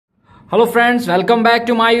Hello friends, welcome back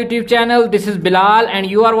to my YouTube channel. This is Bilal and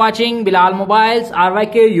you are watching Bilal Mobiles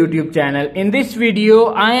RYK YouTube channel. In this video,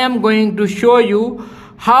 I am going to show you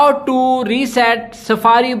how to reset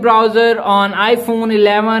Safari browser on iPhone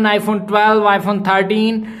 11, iPhone 12, iPhone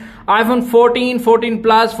 13, iPhone 14, 14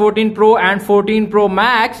 Plus, 14 Pro and 14 Pro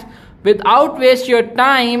Max. Without waste your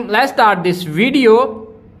time, let's start this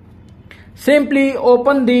video. Simply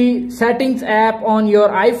open the settings app on your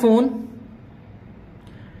iPhone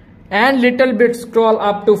and little bit scroll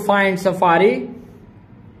up to find Safari.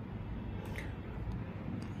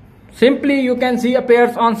 Simply you can see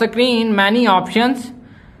appears on screen many options.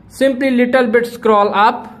 Simply little bit scroll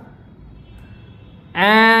up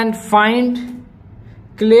and find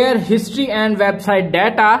clear history and website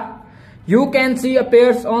data. You can see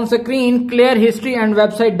appears on screen clear history and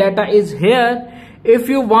website data is here. If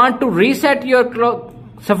you want to reset your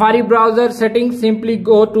Safari browser settings, simply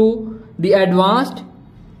go to the advanced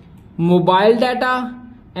mobile data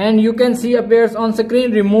and you can see appears on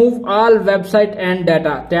screen remove all website and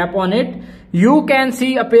data. Tap on it. You can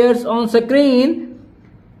see appears on screen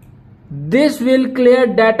this will clear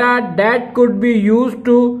data that could be used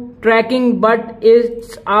to tracking, but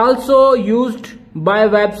it's also used by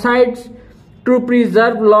websites to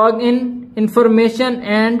preserve login information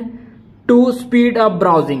and to speed up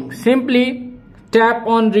browsing. Simply tap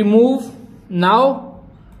on remove. Now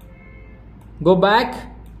go back.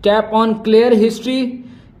 Tap on clear history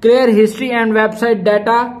and website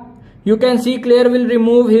data. You can see clear will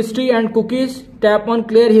remove history and cookies. Tap on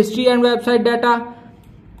clear history and website data.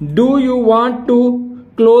 Do you want to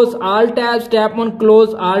close all tabs? Tap on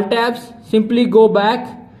close all tabs. Simply go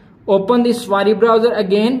back, open the Safari browser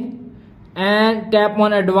again and tap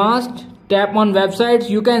on advanced. Tap on websites.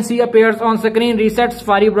 You can see appears on screen reset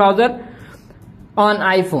Safari browser on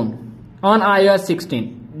iPhone on iOS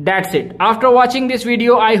 16. That's it. After watching this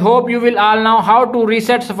video, I hope you will all know how to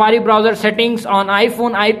reset Safari browser settings on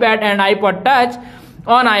iPhone, iPad and iPod Touch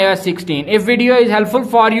on iOS 16. If video is helpful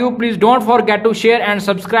for you, please don't forget to share and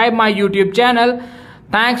subscribe my YouTube channel.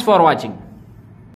 Thanks for watching.